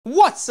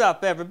What's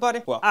up,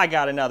 everybody? Well, I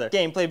got another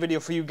gameplay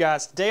video for you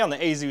guys today on the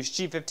Asus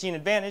G15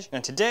 Advantage,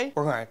 and today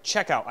we're going to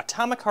check out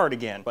Atomic Heart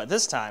again, but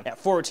this time at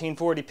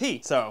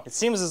 1440p. So it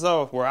seems as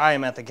though where I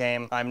am at the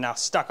game, I'm now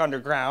stuck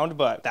underground,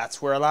 but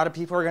that's where a lot of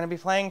people are going to be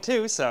playing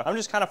too, so I'm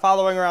just kind of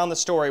following around the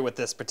story with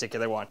this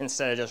particular one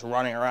instead of just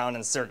running around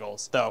in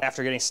circles. Though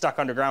after getting stuck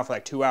underground for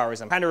like 2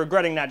 hours, I'm kind of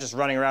regretting not just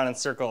running around in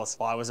circles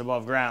while I was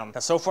above ground,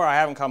 because so far I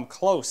haven't come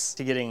close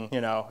to getting,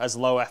 you know, as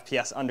low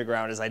FPS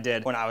underground as I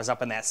did when I was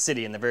up in that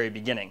city in the very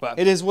beginning. But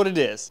it is what it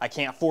is. I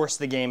can't force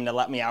the game to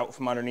let me out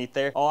from underneath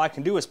there. All I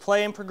can do is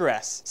play and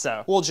progress.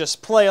 So we'll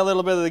just play a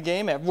little bit of the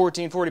game at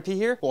 1440p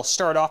here. We'll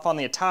start off on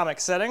the atomic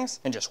settings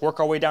and just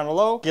work our way down to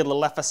low, get a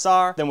little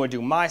FSR, then we'll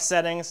do my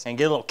settings and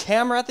get a little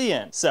camera at the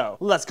end. So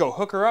let's go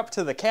hook her up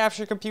to the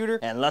capture computer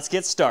and let's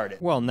get started.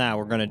 Well, now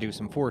we're gonna do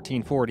some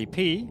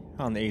 1440p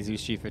on the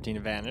Asus G15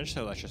 Advantage.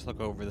 So let's just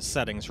look over the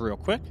settings real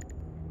quick.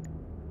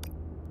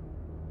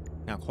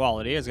 Now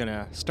quality is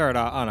gonna start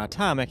out on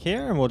atomic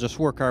here and we'll just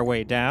work our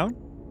way down.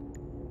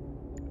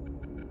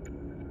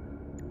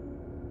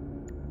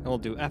 And we'll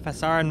do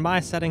FSR and my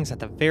settings at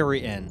the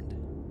very end.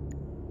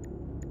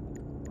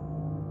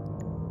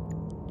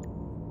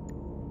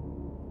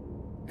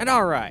 And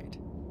alright,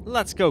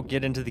 let's go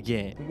get into the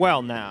game.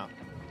 Well now,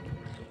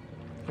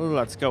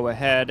 let's go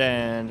ahead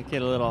and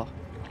get a little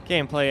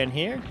gameplay in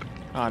here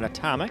on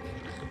atomic.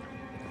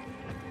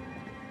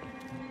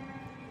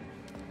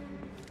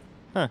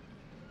 Huh.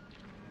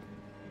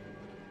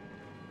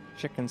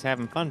 Chicken's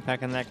having fun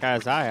pecking that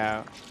guy's eye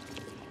out.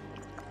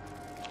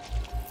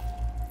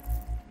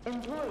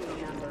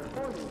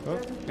 Oh,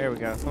 there we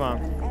go. Come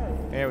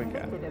on. There we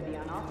go.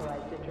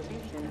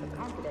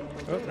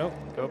 Oh, nope.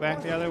 Go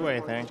back the other way,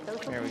 thing.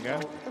 There we go.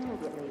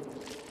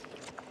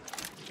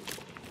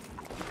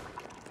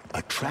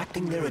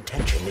 Attracting their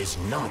attention is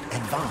not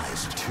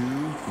advised.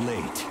 Too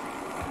late.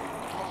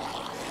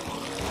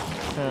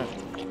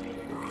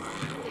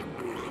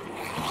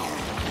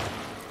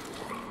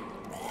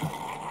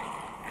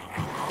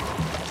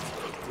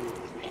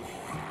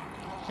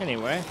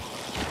 Anyway.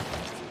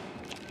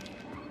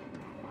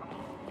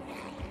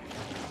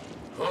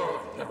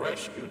 The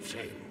rescue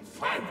team,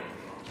 finally.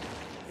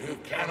 You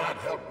cannot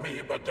help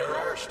me, but there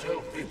are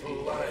still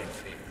people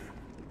alive here.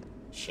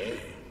 Say,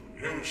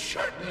 you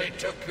certainly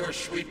took your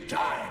sweet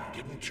time,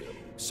 didn't you?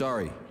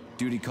 Sorry,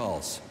 duty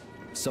calls.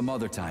 Some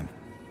other time.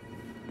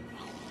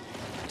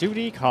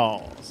 Duty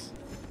calls.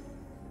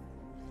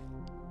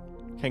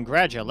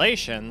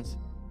 Congratulations.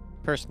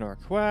 Personal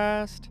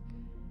request.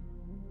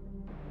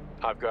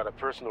 I've got a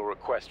personal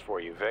request for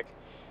you, Vic.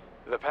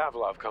 The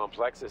Pavlov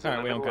complex is in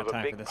the we don't middle got of a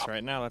time big for this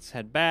right now. Let's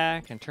head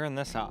back and turn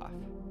this off.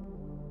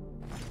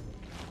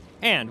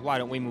 And why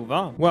don't we move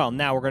on? Well,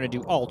 now we're going to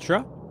do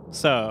Ultra.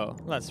 So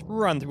let's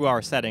run through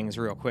our settings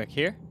real quick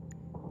here.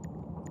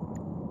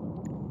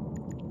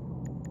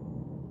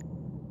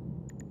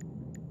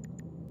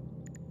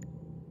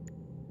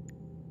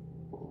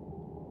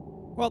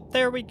 Well,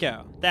 there we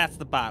go. That's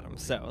the bottom.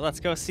 So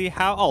let's go see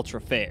how Ultra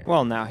fares.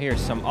 Well, now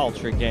here's some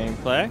Ultra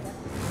gameplay.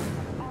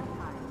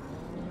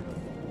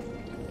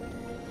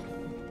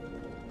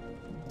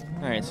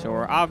 Alright, so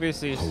we're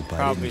obviously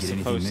probably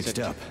supposed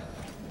to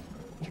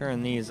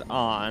turn these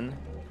on.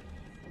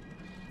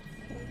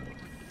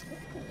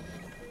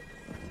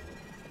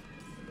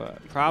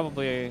 But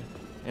probably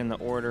in the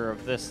order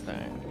of this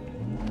thing.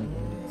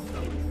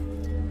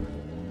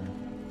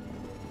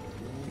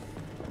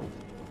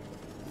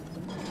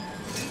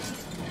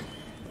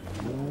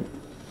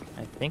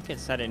 I think it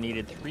said it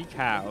needed 3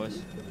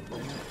 cows.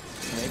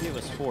 Maybe it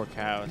was 4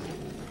 cows.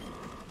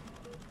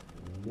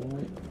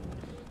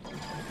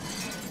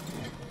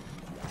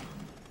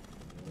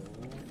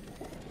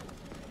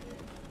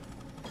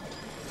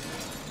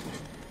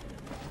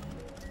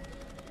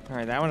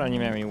 Alright, that one doesn't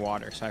even have any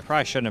water, so I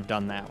probably shouldn't have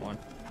done that one.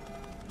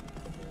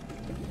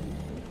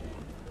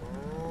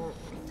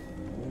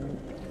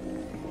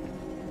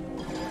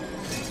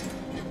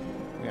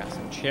 We got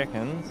some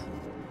chickens.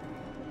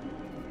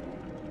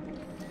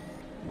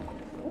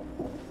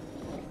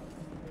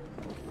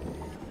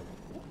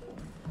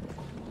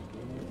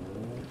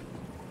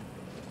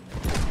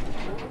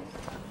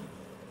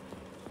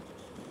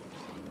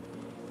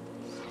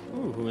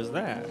 Ooh, who is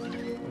that? We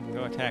can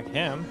go attack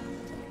him.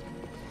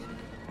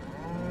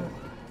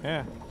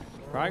 Yeah,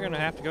 probably gonna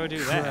have to go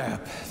do that.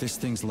 Crap, this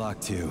thing's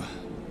locked too.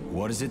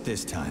 What is it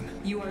this time?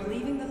 You are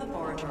leaving the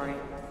laboratory.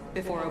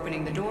 Before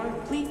opening the door,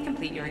 please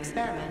complete your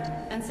experiment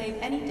and save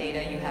any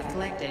data you have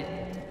collected.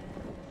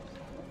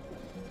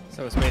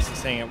 So it's basically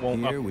saying it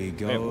won't. Here we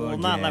go. It will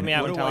not let me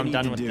out until I'm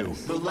done with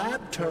this. The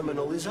lab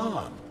terminal is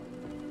on.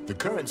 The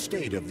current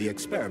state of the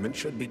experiment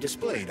should be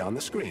displayed on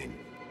the screen.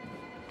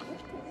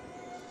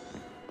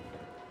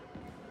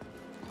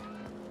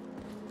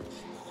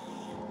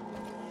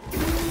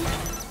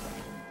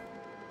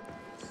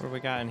 What do we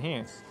got in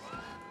here?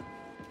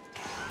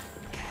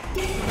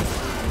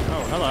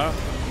 Oh, hello.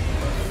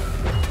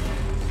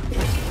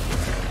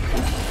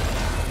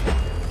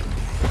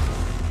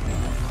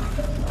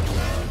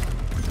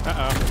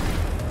 Uh-oh.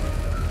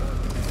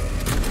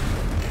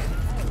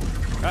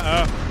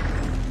 Oh,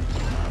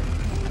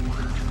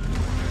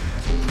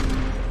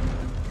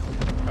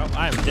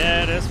 I'm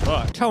dead as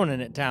fuck.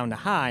 Toning it down to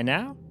high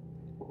now.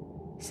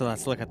 So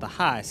let's look at the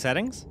high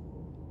settings.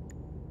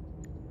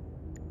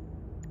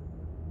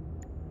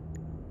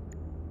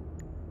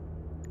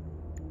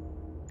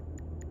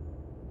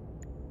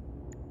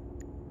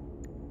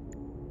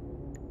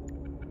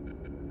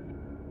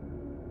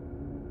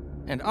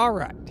 And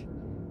alright,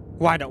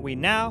 why don't we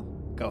now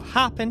go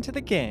hop into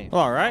the game?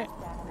 Alright,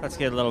 let's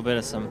get a little bit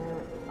of some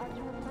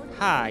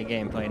high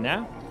gameplay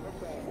now.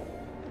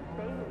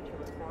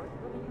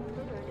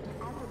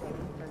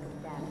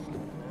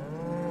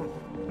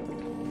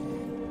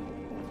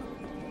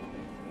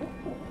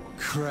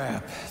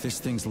 Crap, this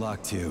thing's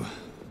locked too.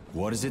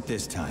 What is it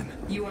this time?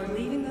 You are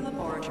leaving the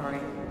laboratory.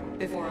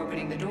 Before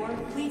opening the door,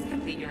 please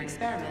complete your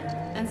experiment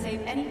and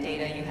save any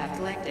data you have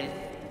collected.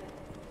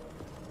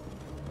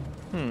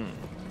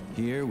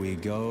 Here we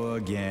go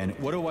again.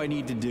 What do I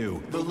need to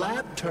do? The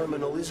lab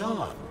terminal is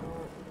on.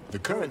 The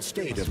current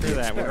state of Screw the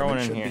that, we're going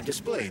experiment in should here. be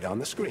displayed on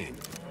the screen.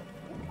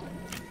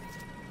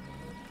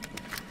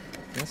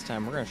 This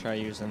time we're gonna try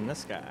using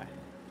this guy.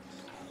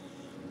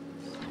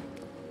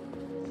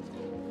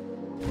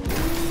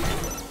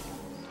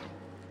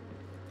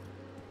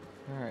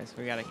 Alright, so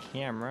we got a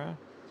camera.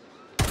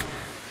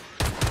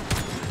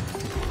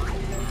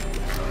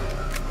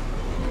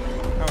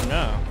 Oh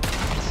no.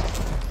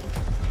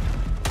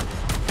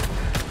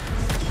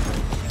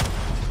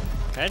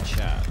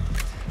 Headshot.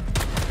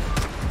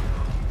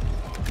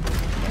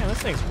 Man, this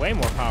thing's way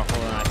more powerful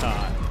than I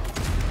thought.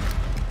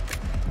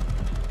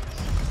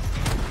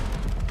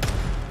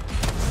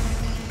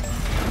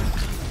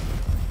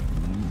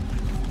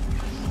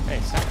 Hey,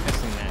 stop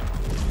missing that.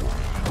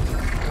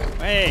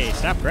 Hey,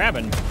 stop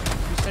grabbing.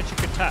 Who said you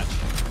could touch?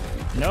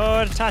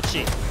 No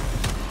touchy.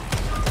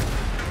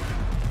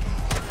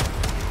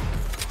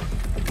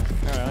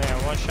 Alright, I only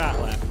have one shot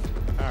left.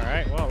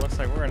 Alright, well, looks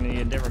like we're gonna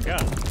need a different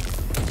gun.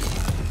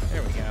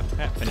 There we go.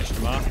 That finished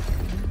him off.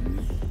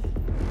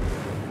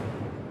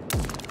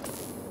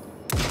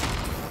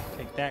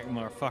 Take that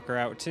motherfucker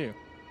out too.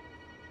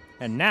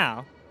 And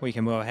now we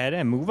can go ahead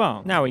and move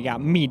on. Now we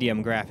got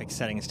medium graphic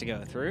settings to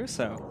go through,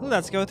 so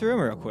let's go through them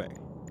real quick.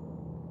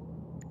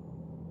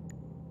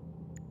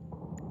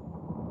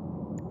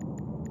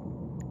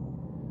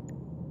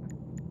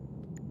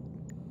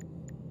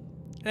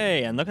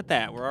 Hey, and look at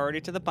that, we're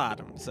already to the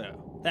bottom,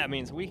 so that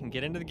means we can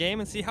get into the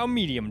game and see how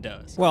medium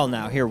does. Well,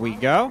 now here we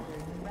go.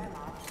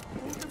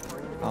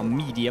 On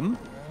medium.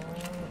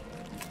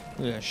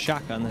 We got a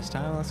shotgun this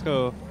time. Let's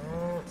go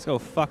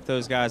fuck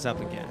those guys up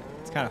again.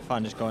 It's kind of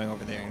fun just going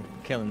over there and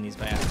killing these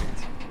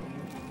bastards.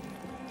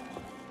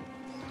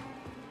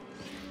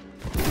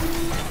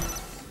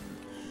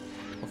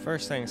 Well,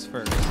 first things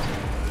first.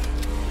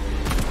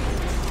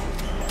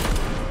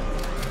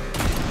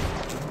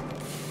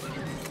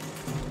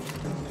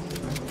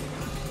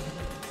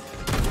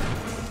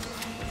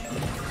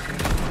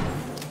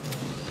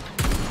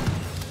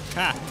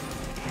 Ha!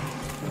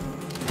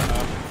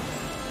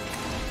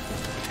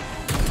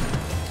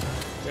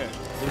 Good.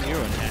 Blew you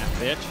in half,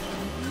 bitch.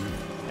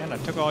 And I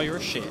took all your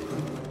shit.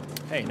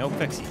 Hey, no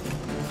fixie.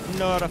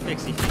 Not a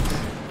fixie fix.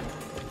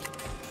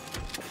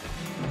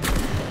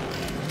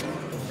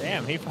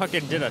 Damn, he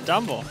fucking did a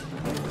tumble.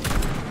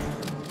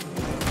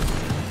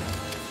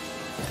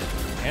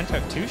 And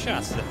took 2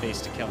 shots to the face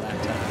to kill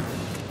that time.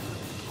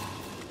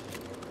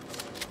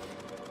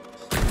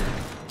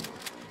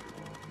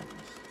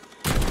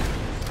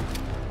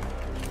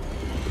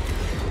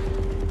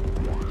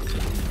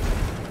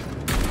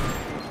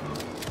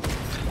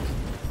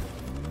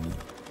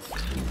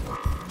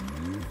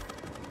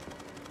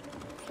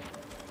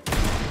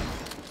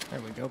 There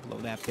we go, blow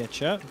that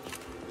bitch up.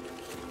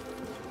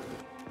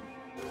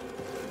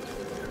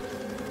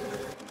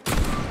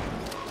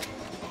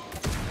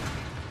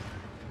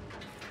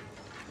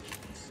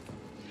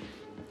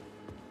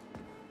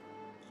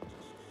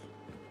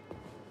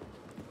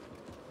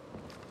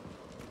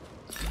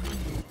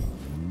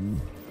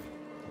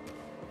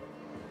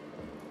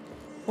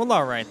 Well,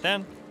 alright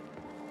then.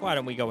 Why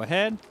don't we go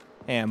ahead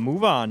and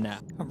move on now?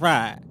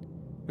 Alright.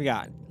 We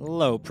got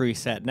low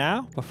preset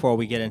now before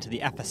we get into the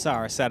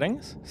FSR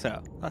settings.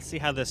 So let's see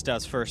how this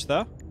does first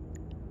though.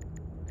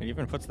 It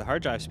even puts the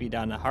hard drive speed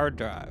down to hard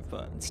drive,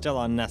 but it's still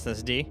on an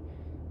SSD.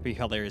 It'd be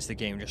hilarious the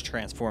game just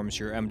transforms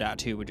your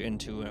M.2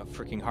 into a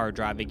freaking hard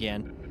drive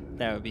again.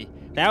 That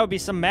would be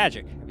some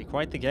magic. It'd be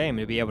quite the game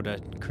to be able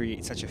to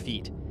create such a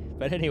feat.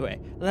 But anyway,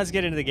 let's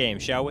get into the game,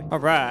 shall we?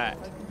 Alright.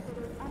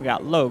 We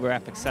got low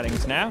graphics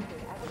settings now.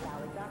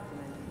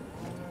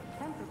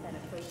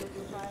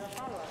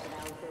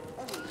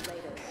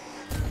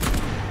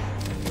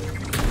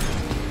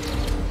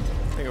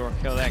 We'll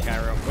kill that guy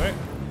real quick.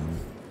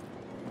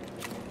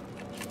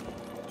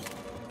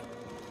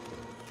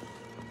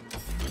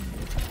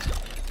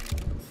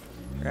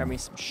 Grab me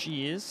some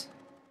shears.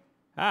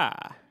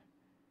 Ah,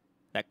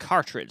 that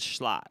cartridge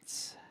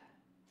slots.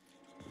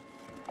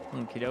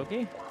 Okie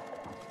dokie.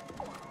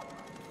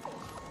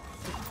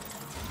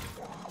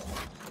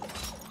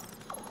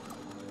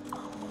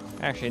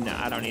 Actually, no,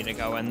 I don't need to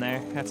go in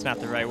there. That's not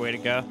the right way to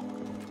go.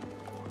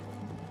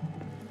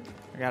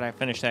 I gotta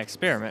finish that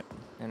experiment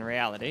in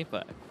reality,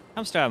 but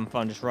I'm still having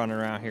fun just running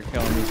around here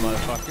killing these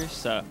motherfuckers,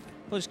 so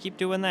we'll just keep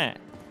doing that.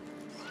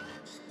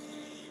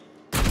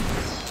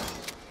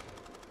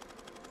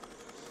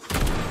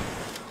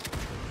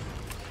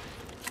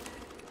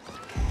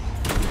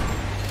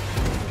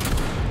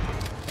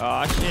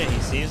 Oh shit, he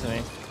sees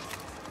me.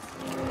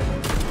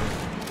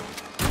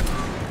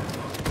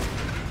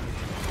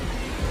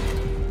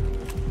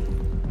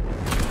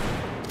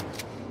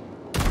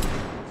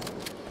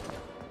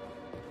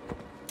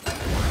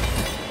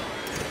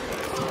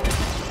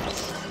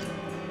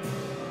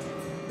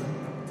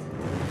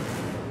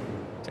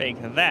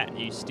 Take that,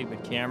 you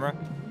stupid camera.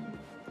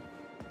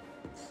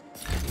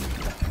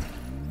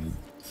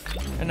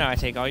 And now I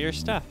take all your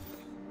stuff.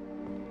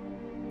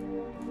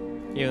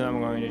 Even though I'm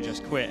going to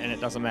just quit and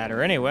it doesn't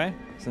matter anyway,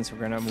 since we're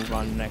going to move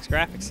on to the next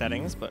graphic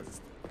settings, but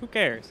who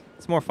cares?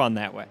 It's more fun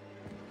that way.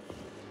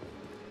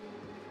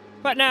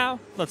 But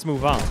now, let's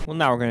move on. Well,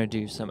 now we're going to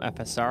do some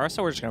FSR,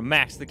 so we're just going to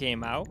max the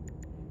game out.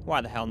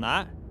 Why the hell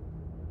not?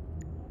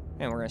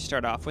 And we're going to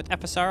start off with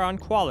FSR on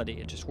quality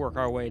and just work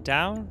our way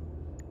down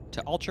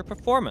to ultra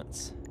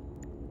performance.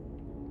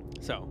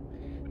 So,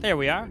 there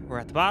we are. We're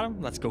at the bottom.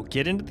 Let's go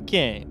get into the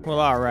game. Well,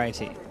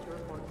 alrighty.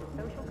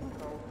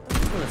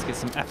 Let's get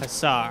some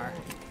FSR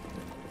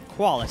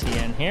quality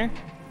in here.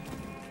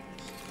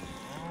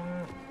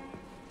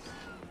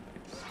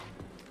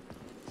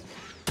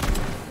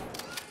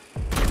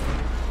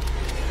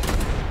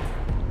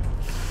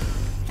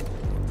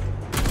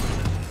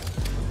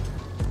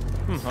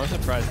 I was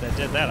surprised that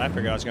did that. I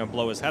figured I was going to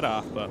blow his head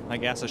off, but I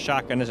guess a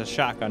shotgun is a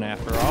shotgun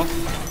after all.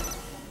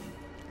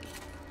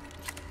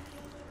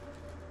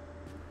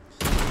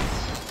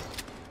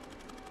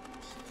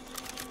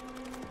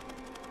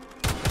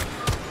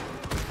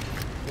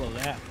 Blow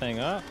that thing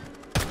up.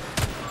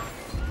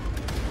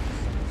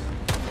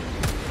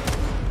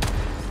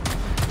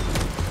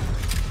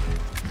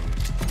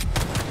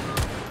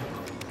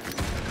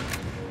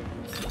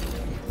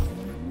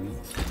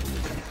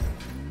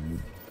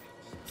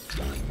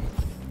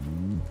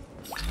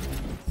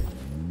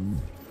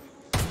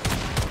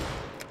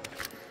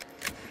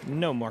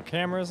 No more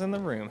cameras in the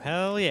room.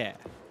 Hell yeah.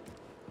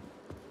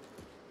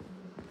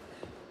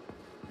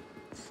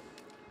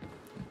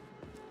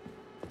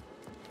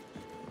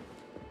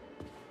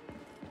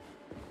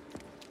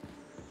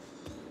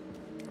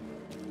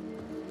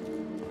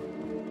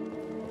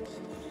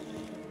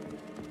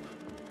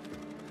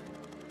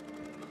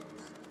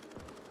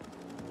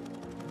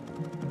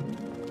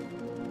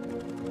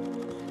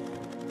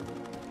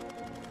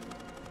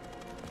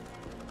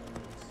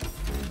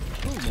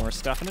 Ooh, more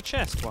stuff in the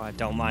chest. Well, I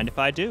don't mind if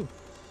I do.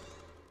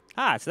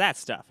 Ah, it's that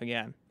stuff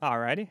again.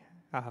 Alrighty.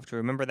 I'll have to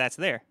remember that's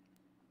there.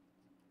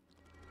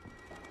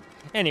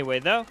 Anyway,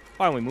 though,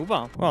 why don't we move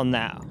on? Well,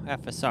 now,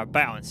 FSR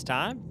balance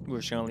time. We're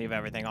just going to leave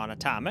everything on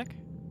atomic.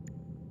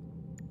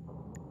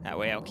 That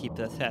way I'll keep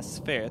the tests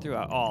fair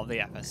throughout all the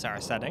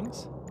FSR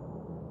settings.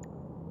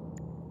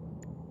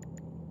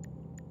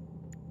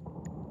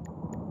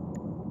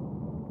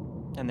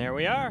 And there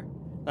we are.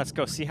 Let's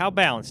go see how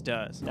balanced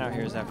does. Now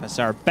here's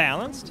FSR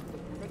balanced.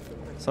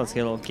 So let's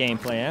get a little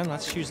gameplay in.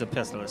 Let's choose the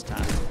pistol this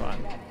time for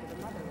fun.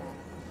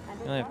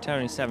 We only have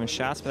 27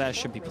 shots, but that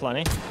should be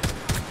plenty.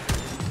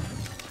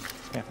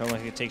 Yeah, I feel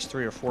like it takes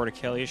 3 or 4 to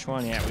kill each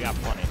one. Yeah, we got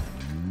plenty.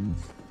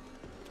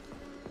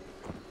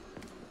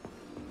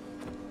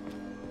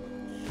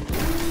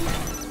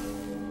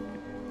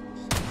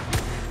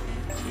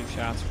 Two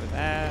shots for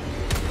that.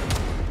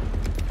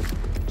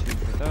 2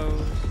 for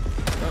those.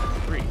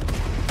 Oh, 3.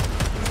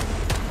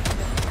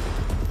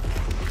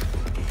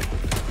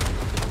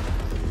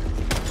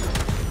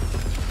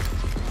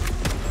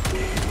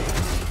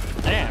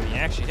 Damn, he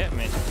actually hit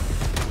me.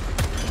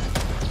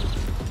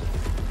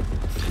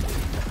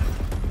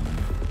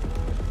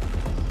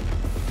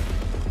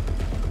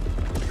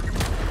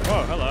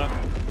 Whoa, hello.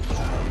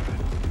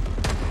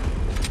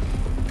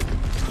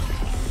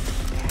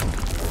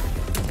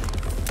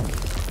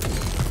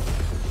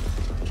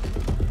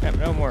 Yep,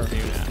 no more of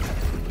you now.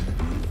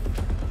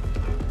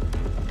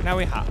 Now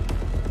we hop.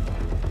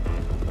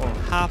 We'll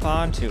hop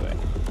onto it.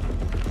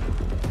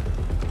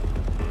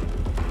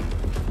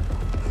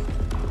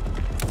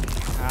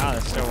 Ah,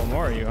 there's still one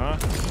more of you, huh?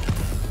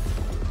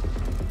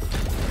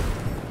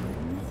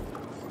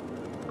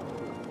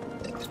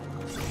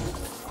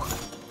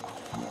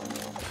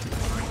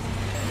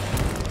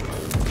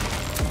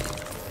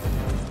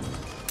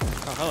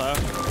 Oh, hello.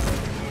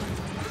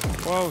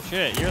 Whoa,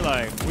 shit, you're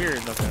like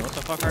weird looking. What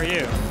the fuck are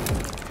you?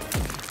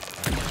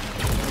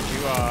 Would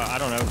you, I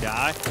don't know,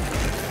 die?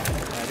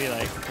 That'd be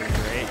like pretty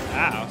great.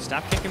 Ow,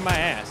 stop kicking my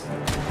ass.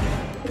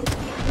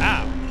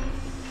 Ow.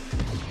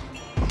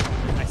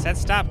 I said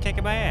stop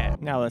kicking my ass.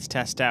 Now let's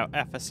test out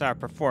FSR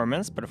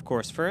Performance, but of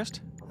course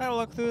first, I'll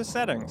look through the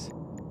settings.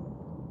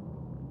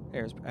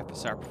 There's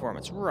FSR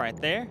Performance right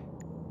there.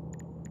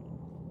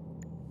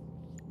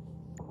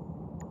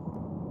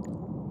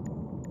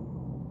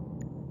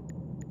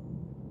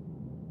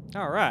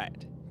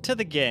 Alright, to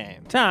the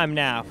game. Time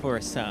now for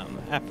some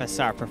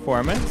FSR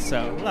performance,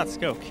 so let's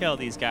go kill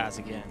these guys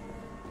again.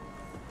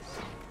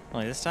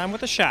 Only this time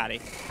with a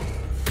shotty.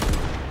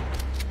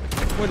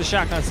 With a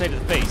shotgun say to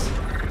the face.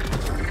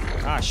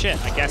 Ah,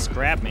 shit, I guess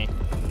grab me.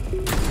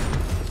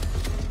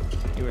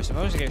 You were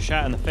supposed to get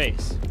shot in the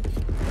face.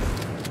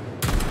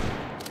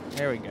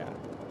 There we go.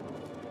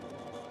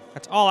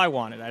 That's all I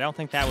wanted. I don't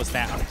think that was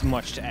that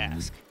much to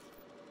ask.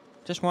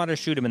 Just wanted to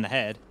shoot him in the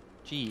head.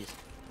 Jeez.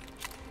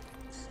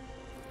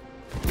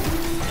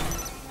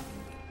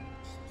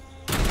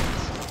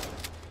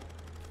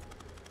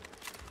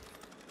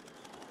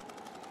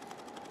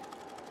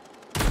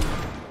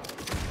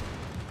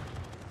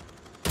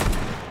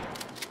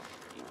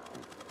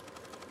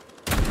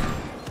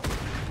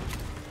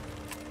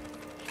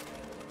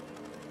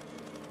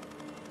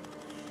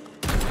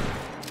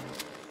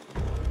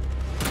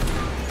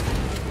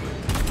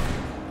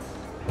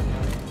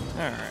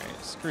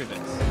 Alright, screw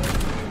this.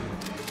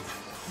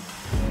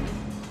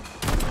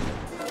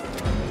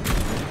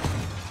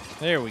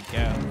 There we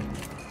go.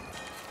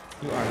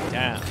 You are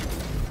down.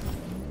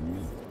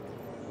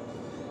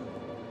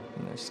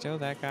 And there's still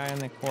that guy in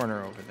the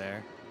corner over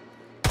there.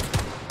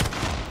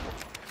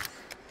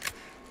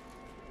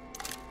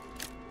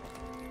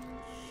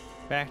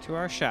 Back to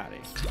our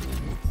shotty.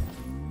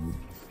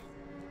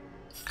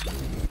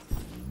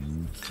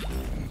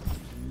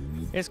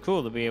 It's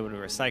cool to be able to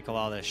recycle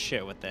all this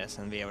shit with this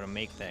and be able to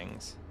make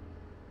things.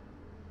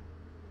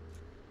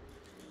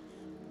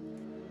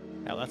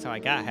 Hell, that's how I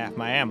got half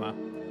my ammo.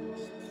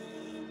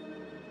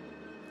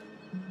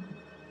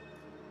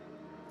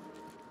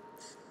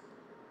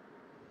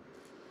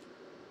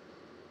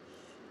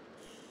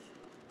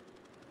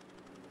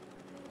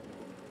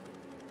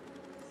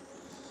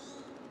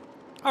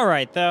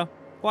 Alright though,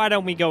 why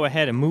don't we go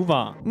ahead and move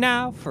on?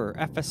 Now for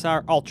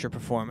FSR Ultra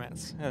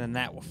Performance, and then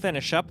that will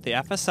finish up the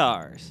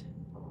FSRs.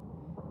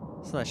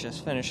 So let's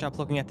just finish up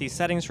looking at these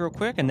settings real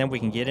quick, and then we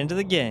can get into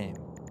the game.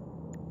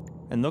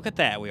 And look at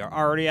that, we are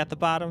already at the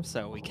bottom,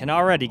 so we can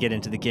already get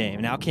into the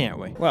game, now can't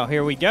we? Well,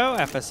 here we go,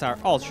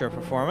 FSR Ultra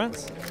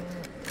Performance.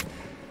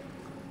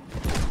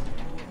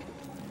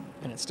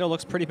 And it still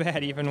looks pretty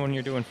bad even when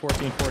you're doing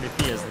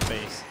 1440p as the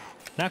base.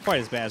 Not quite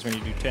as bad as when you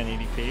do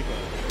 1080p,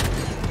 but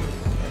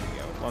there we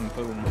go, one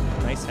boom,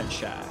 nice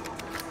headshot.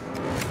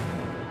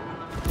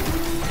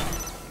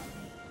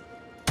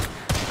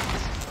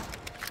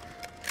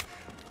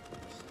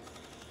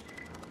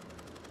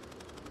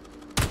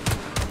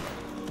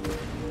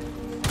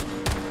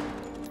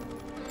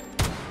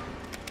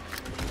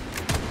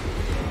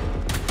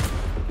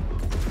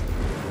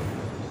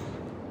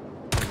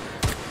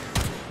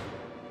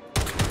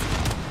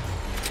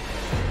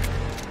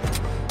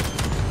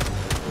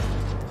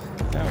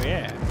 Oh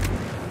yeah,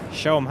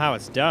 show them how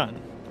it's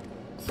done.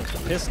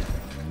 Pistol.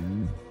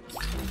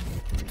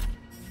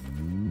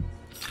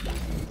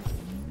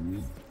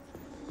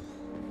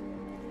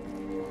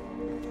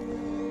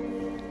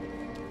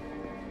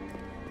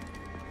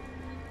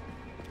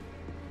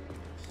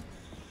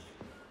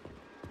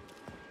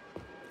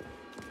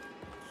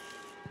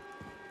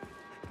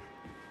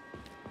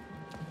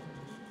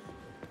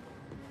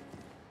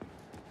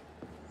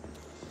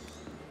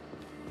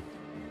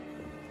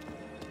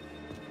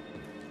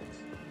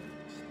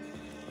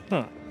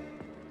 Huh.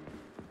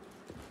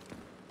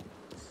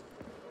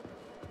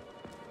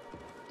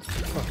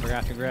 Oh, I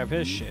forgot to grab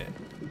his shit.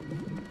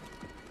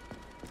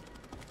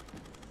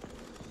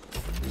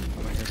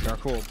 I'm gonna take our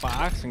cool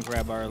box and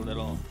grab our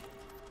little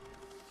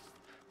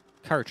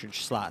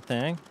cartridge slot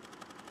thing.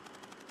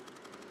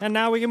 And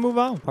now we can move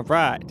on. All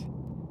right.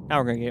 Now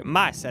we're gonna get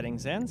my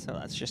settings in, so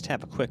let's just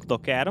have a quick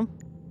look at them.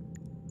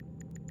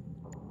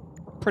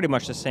 Pretty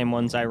much the same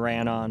ones I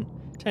ran on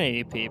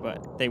 1080p,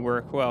 but they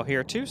work well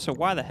here too, so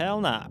why the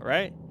hell not,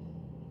 right?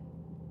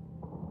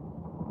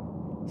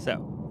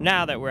 So,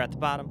 now that we're at the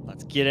bottom,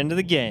 let's get into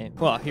the game.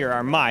 Well, here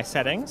are my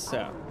settings,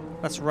 so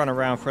let's run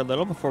around for a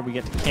little before we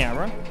get to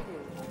camera.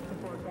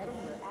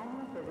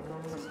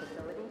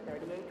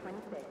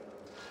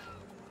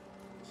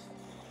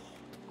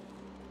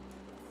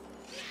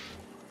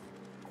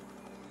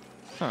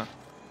 Huh.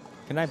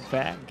 Can I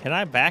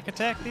back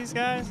attack these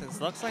guys?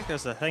 It looks like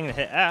there's a thing to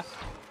hit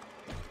F.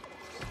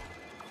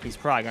 He's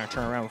probably gonna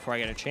turn around before I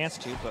get a chance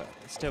to, but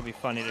it'd still be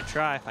funny to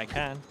try if I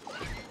can.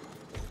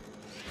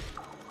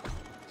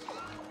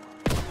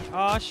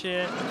 Oh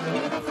shit.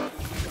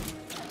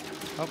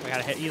 Oh, I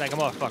gotta hit E like a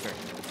motherfucker.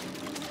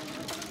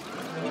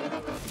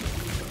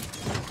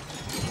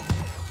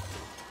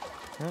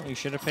 Well, you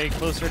should have paid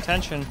closer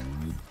attention.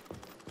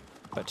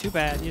 But too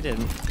bad you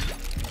didn't.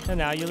 And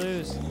now you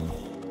lose.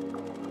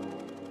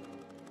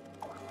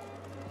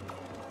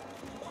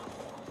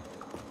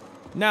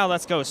 Now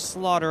let's go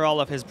slaughter all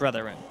of his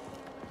brethren.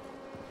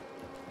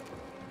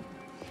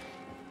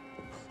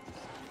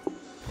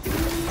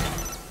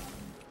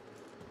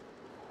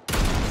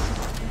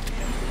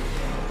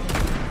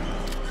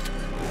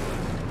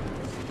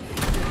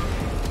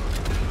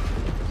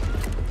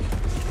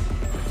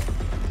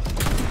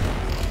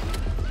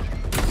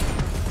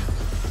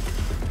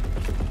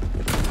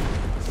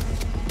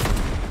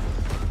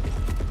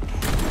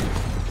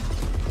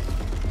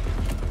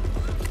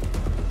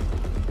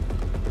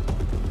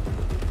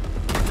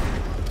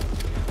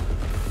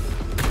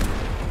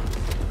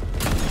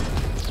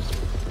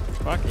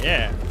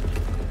 Yeah.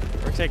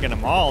 We're taking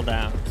them all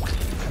down.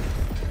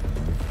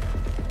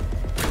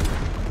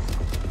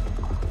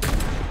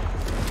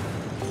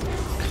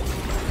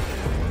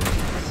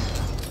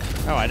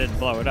 Oh, I didn't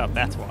blow it up,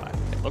 that's why.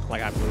 It looked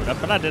like I blew it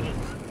up, but I didn't.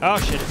 Oh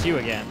shit, it's you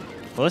again.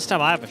 Well, this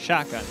time I have a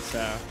shotgun,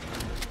 so...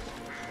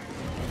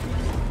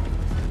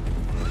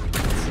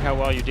 let's see how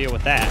well you deal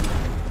with that.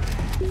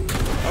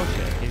 Oh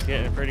shit, he's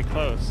getting pretty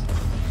close.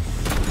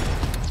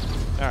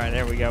 Alright,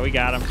 there we go, we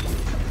got him.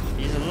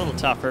 He's a little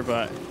tougher,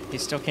 but he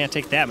still can't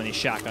take that many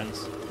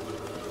shotguns.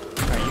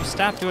 Alright, you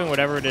stop doing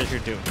whatever it is you're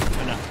doing.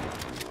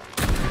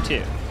 Enough. You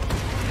too.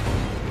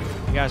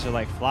 You guys are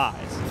like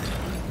flies.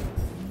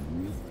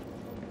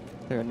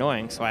 They're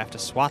annoying, so I have to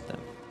swat them.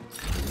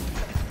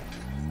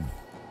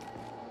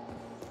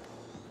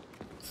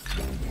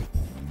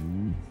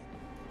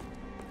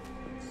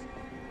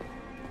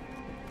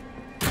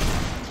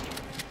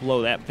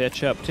 Blow that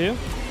bitch up too.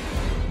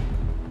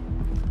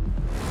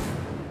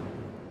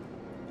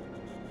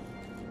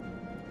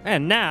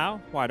 And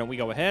now, why don't we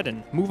go ahead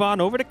and move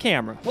on over to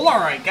camera? Well,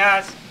 alright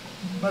guys,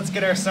 let's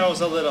get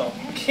ourselves a little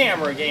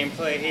camera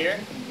gameplay here.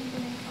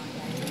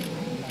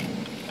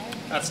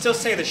 I'd still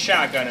say the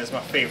shotgun is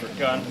my favorite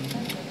gun.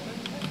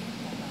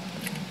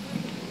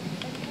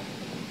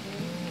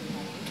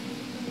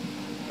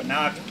 But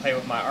now I have to play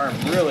with my arm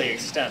really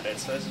extended,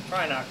 so this is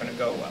probably not going to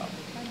go well.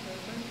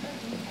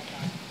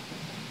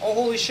 Oh,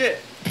 holy shit!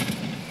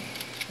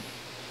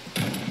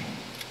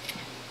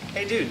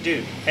 Hey,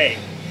 dude,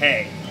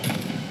 hey.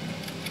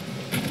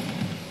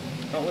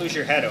 Don't lose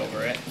your head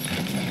over it.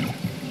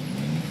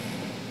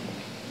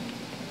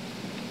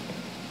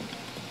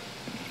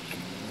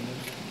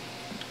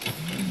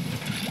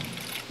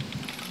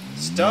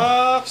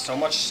 Stuff! So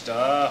much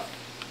stuff.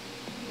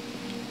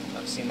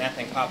 I've seen that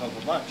thing pop up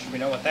a bunch. We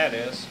know what that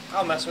is.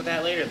 I'll mess with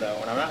that later, though,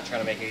 when I'm not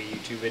trying to make a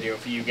YouTube video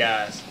for you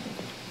guys.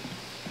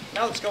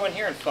 Now let's go in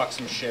here and fuck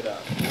some shit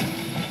up.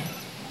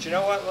 But you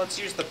know what? Let's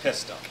use the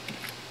pistol.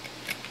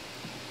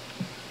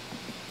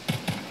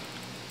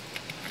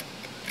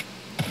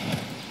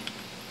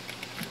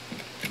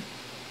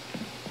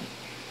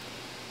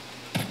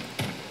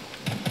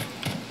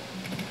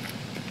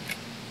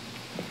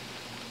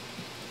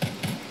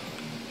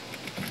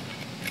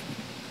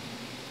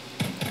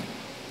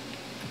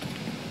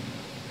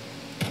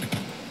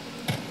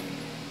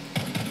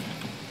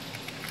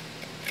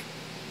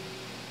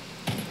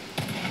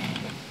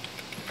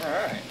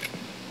 Alright.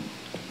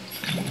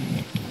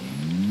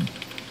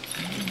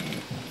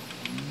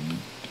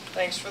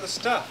 Thanks for the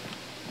stuff.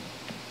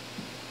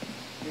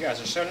 You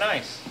guys are so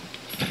nice.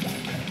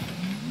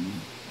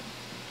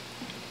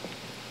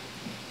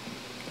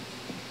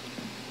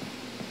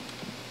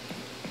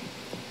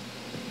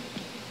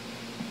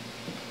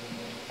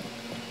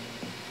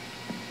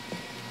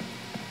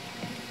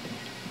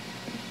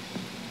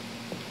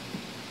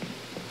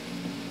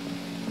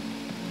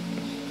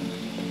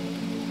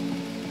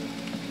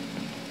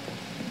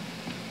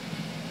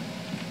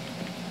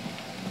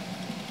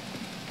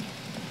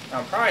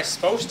 I'm probably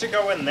supposed to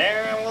go in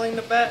there, I'm willing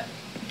to bet.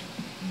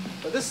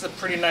 But this is a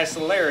pretty nice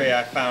little area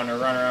I found to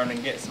run around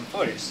and get some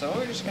footage, so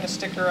we're just going to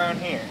stick around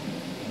here.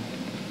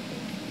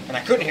 And I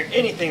couldn't hear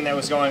anything that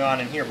was going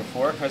on in here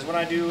before, because when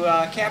I do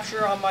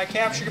capture on my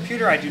capture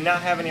computer, I do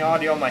not have any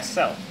audio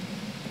myself.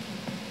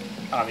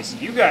 Obviously,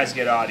 you guys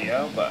get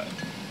audio, but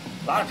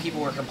a lot of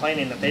people were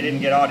complaining that they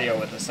didn't get audio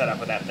with the setup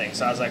of that thing.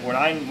 So I was like,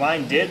 when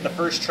mine did the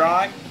first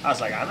try, I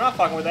was like, I'm not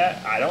fucking with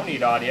that. I don't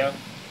need audio.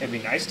 It'd be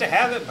nice to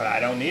have it, but I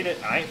don't need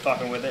it. I ain't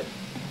fucking with it.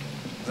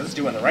 It's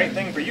doing the right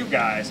thing for you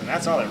guys, and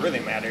that's all that really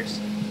matters.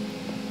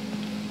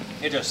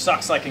 It just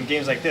sucks, like in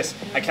games like this,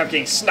 I kept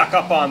getting snuck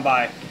up on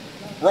by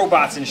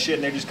robots and shit,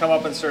 and they just come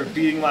up and start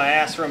beating my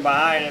ass from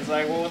behind, and it's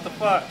like, well, what the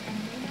fuck?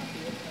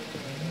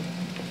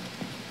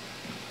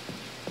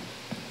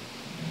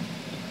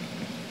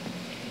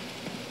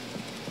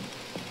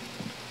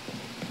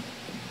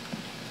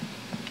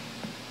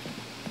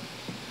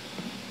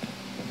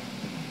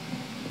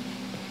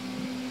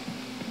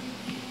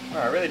 Oh,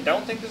 I really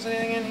don't think there's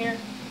anything in here.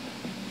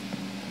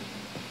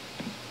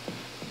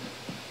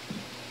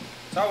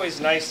 It's always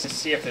nice to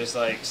see if there's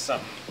like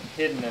something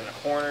hidden in the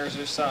corners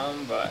or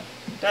something, but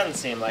it doesn't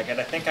seem like it.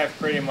 I think I've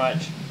pretty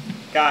much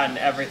gotten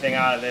everything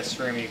out of this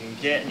room you can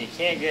get, and you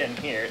can't get in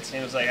here. It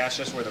seems like that's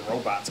just where the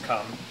robots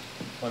come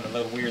when the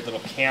little weird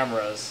little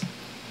cameras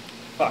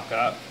fuck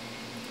up.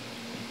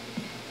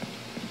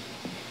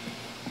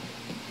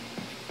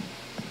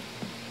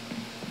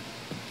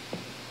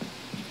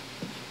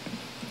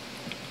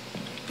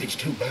 It's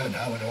too bad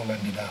how it all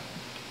ended up.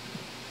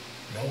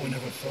 No one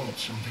ever thought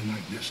something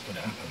like this could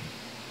happen.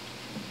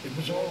 It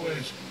was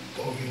always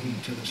going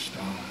to the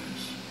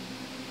stars,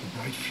 the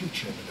bright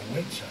future that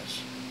awaits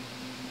us.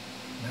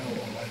 Now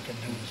all I can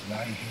do is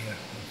lie here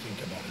and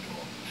think about it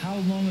all. How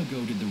long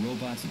ago did the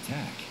robots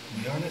attack?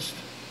 To be honest,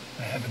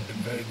 I haven't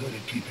been very good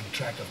at keeping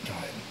track of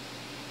time.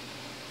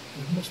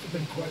 It must have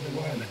been quite a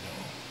while ago,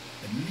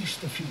 at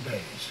least a few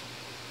days.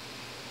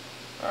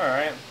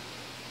 Alright.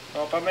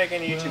 Well, I'm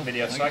making a YouTube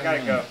video, so I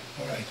gotta go.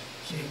 Alright,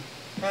 see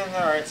you.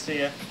 Alright, see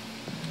ya.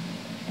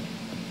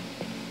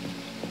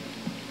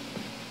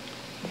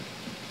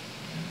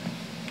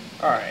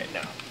 Alright,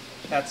 no.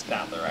 That's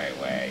not the right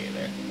way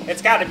either.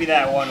 It's got to be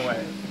that one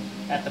way.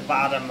 At the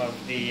bottom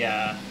of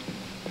the,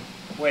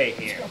 way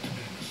here.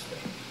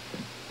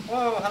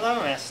 Whoa,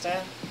 hello,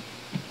 mister.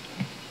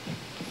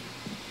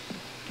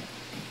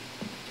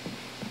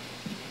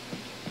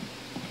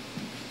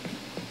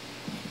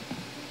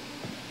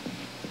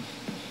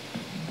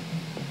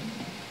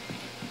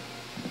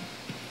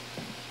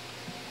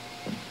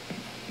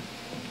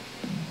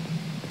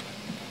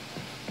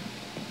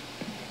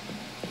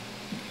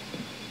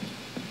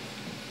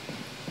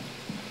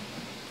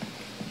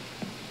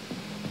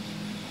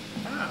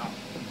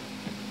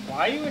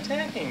 Why are you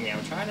attacking me?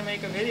 I'm trying to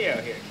make a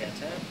video here,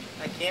 kitten.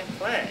 I can't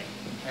play.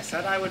 I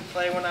said I would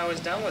play when I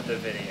was done with the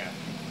video.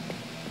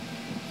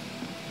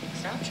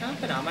 Stop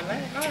chomping on my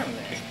arm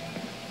there.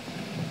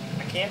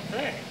 I can't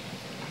play.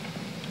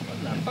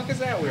 What the fuck is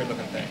that weird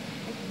looking thing?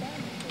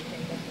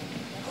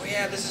 Oh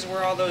yeah, this is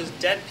where all those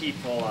dead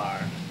people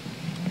are.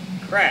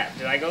 Crap,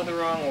 did I go the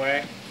wrong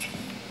way?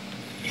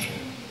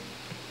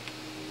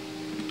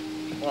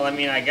 Well, I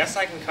mean, I guess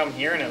I can come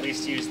here and at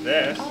least use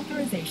this.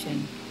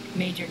 Authorization.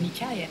 Major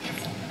Nichaya.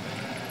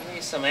 Give me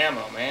some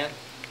ammo, man.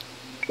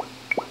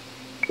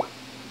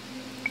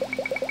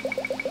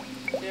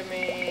 Give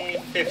me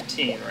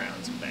 15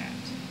 rounds of that.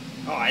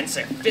 Oh,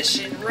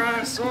 insufficient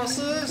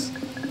resources?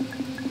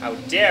 How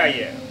dare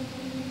you?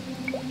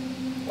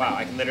 Wow,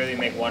 I can literally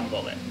make one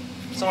bullet.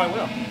 So I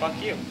will. Fuck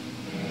you.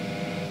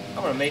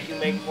 I'm gonna make you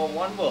make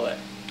one bullet.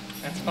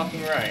 That's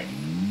fucking right.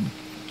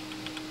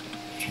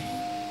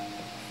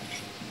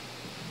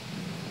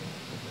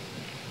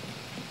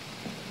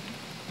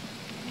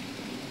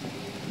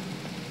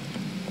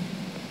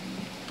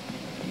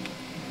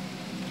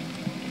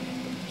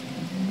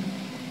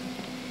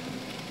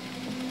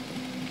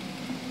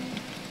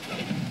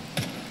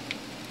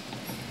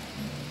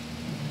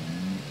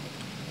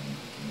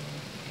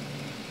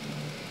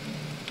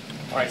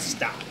 Alright,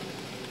 stop.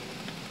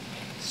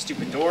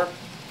 Stupid door.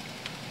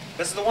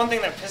 This is the one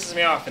thing that pisses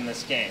me off in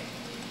this game.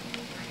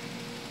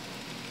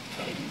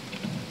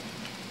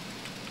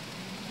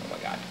 Oh my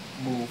god.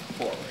 Move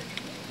forward.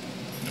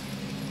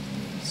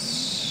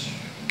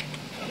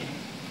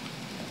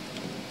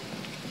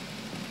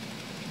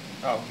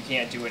 Oh, you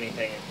can't do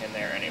anything in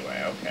there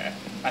anyway, okay.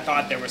 I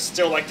thought there was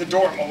still like the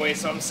door in my way,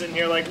 so I'm sitting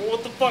here like,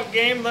 what the fuck,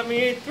 game? Let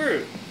me eat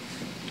through.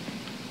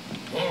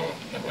 Oh,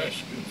 the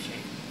rescue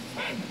team.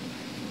 Finally.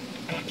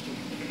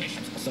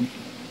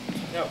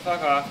 No,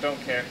 fuck off, don't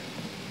care.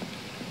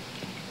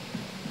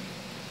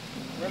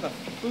 Where the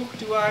fuck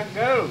do I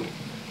go?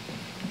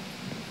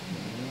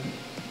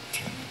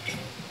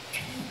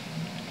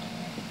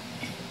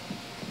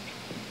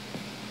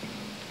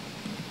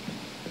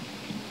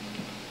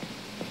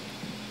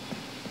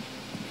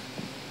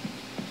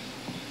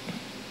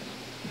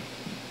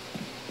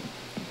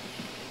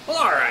 Well,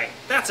 alright,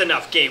 that's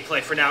enough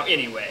gameplay for now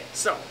anyway.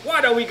 So,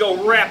 why don't we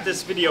go wrap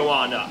this video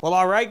on up? Well,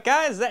 alright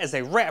guys, that is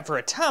a wrap for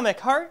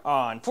Atomic Heart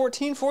on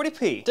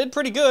 1440p. Did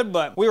pretty good,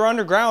 but we were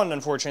underground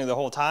unfortunately the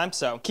whole time,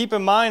 so keep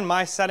in mind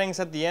my settings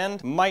at the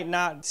end might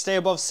not stay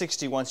above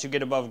 60 once you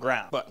get above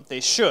ground. But they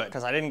should,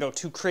 because I didn't go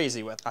too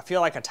crazy with it. I feel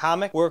like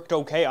Atomic worked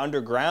okay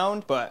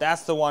underground, but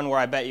that's the one where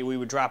I bet you we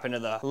would drop into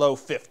the low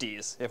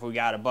 50s if we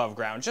got above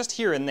ground, just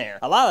here and there.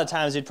 A lot of the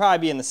times you'd probably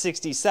be in the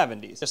 60s,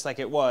 70s, just like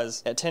it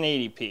was at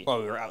 1080p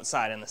while we were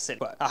outside in the city.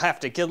 But I'll have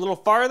to get a little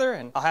farther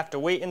and I'll have to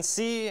wait and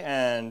see,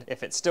 and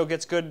if it still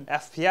gets good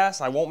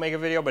FPS, I won't make a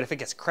video, but if it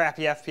gets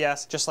crappy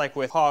FPS, just like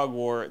with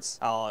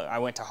Hogwarts, I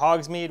went to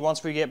Hogsmeade.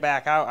 Once we get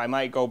back out, I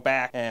might go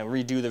back and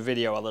redo the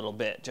video a little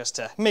bit just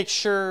to make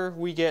sure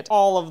we get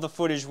all of the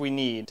footage we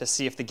need to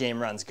see if the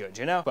game runs good,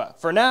 you know? But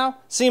for now,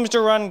 seems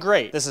to run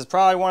great. This is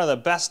probably one of the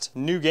best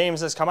new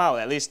games that's come out,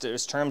 at least in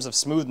terms of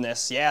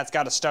smoothness. Yeah, it's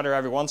got a stutter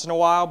every once in a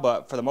while,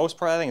 but for the most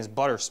part, I think it's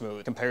butter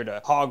smooth compared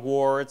to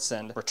Hogwarts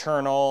and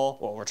Returnal.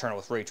 Well, Returnal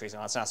with ray tracing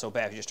on, it's not so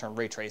bad if you just turn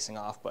ray tracing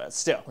off, but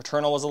still.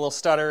 Returnal was a little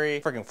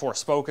stuttery, freaking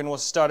Forspoken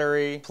was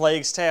stuttery,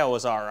 Plague's Tale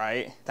was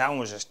alright. That one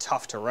was just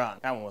tough to run.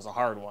 That one was a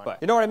hard one, but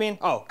you know what I mean?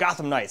 Oh,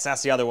 Gotham Knights,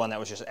 that's the other one that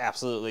was just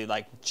absolutely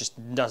like,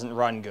 just doesn't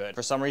run good.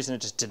 For some reason,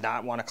 it just did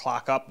not want to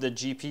clock up the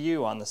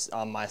GPU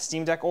on my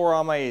Steam Deck or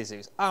on my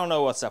Asus. I don't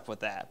know what's up with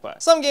that,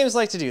 but some games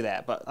like to do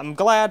that, but I'm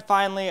glad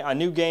finally a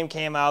new game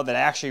came out that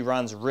actually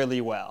runs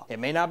really well. It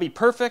may not be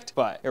perfect,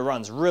 but it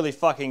runs really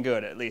fucking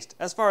good, at least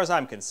as far as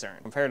I'm concerned,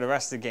 compared to the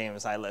rest of the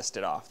games I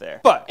listed off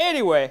there. But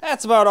anyway,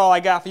 that's about all I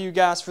got for you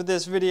guys for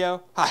this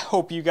video. I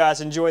hope you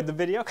guys enjoyed the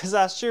video, because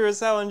I sure as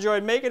hell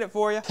enjoyed making it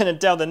for you. And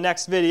until the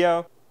next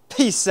video,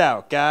 peace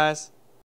out, guys.